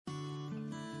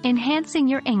Enhancing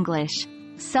your English.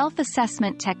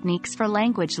 Self-assessment techniques for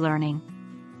language learning.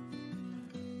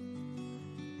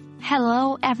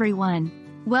 Hello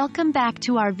everyone. Welcome back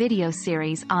to our video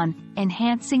series on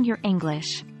enhancing your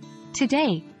English.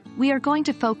 Today, we are going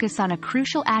to focus on a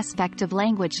crucial aspect of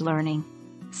language learning,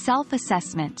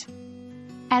 self-assessment.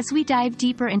 As we dive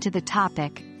deeper into the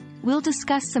topic, we'll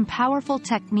discuss some powerful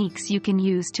techniques you can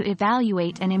use to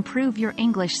evaluate and improve your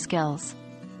English skills.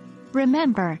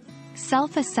 Remember,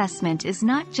 self-assessment is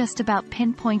not just about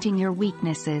pinpointing your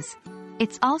weaknesses.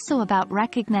 It's also about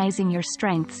recognizing your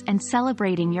strengths and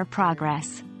celebrating your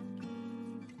progress.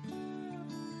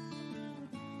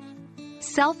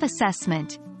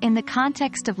 Self-assessment, in the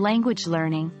context of language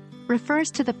learning,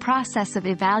 refers to the process of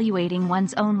evaluating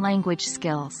one's own language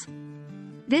skills.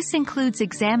 This includes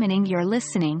examining your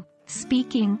listening,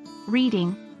 speaking,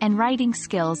 reading, and writing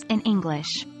skills in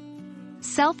English.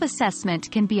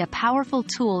 Self-assessment can be a powerful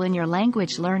tool in your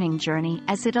language learning journey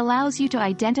as it allows you to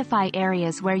identify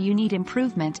areas where you need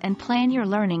improvement and plan your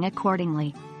learning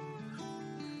accordingly.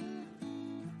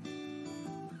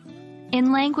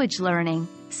 In language learning,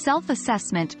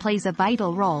 self-assessment plays a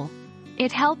vital role.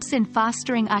 It helps in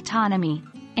fostering autonomy,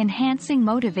 enhancing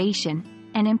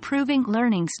motivation, and improving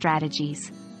learning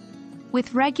strategies.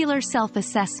 With regular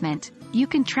self-assessment, you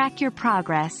can track your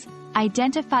progress,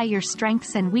 identify your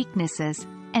strengths and weaknesses,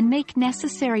 and make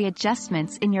necessary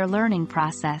adjustments in your learning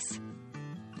process.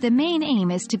 The main aim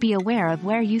is to be aware of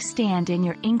where you stand in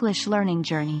your English learning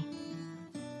journey.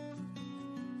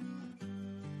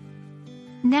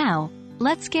 Now,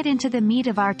 let's get into the meat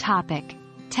of our topic,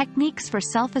 techniques for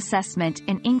self-assessment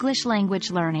in English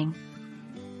language learning.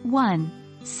 1.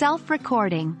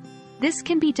 Self-recording. This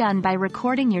can be done by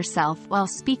recording yourself while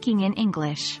speaking in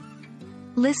English.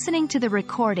 Listening to the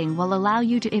recording will allow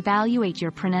you to evaluate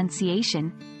your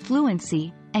pronunciation,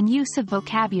 fluency, and use of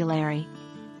vocabulary.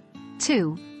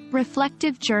 2.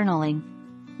 Reflective journaling.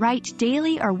 Write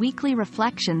daily or weekly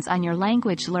reflections on your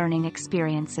language learning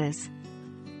experiences.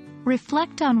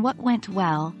 Reflect on what went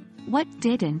well, what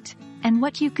didn't, and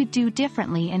what you could do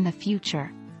differently in the future.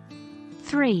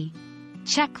 3.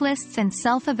 Checklists and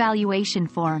self-evaluation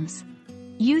forms.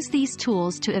 Use these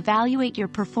tools to evaluate your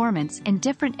performance in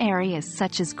different areas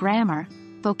such as grammar,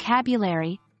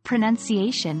 vocabulary,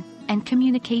 pronunciation, and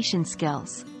communication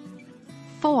skills.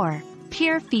 4.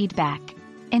 Peer feedback.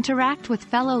 Interact with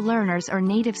fellow learners or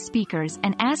native speakers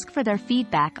and ask for their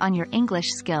feedback on your English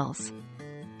skills.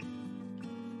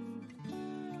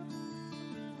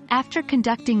 After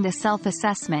conducting the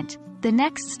self-assessment, the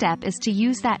next step is to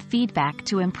use that feedback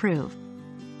to improve.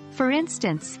 For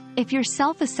instance, if your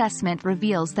self-assessment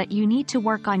reveals that you need to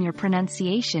work on your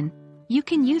pronunciation, you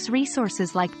can use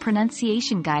resources like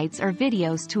pronunciation guides or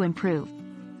videos to improve.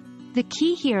 The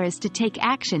key here is to take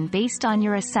action based on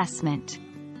your assessment.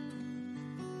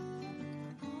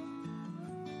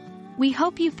 We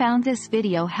hope you found this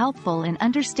video helpful in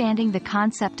understanding the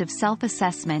concept of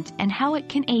self-assessment and how it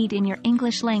can aid in your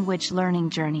English language learning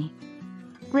journey.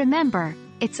 Remember,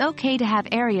 it's okay to have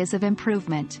areas of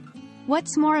improvement.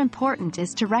 What's more important is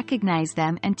to recognize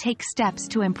them and take steps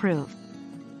to improve.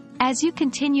 As you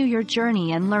continue your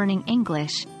journey in learning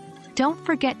English, don't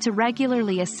forget to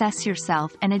regularly assess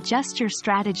yourself and adjust your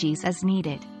strategies as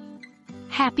needed.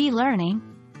 Happy learning!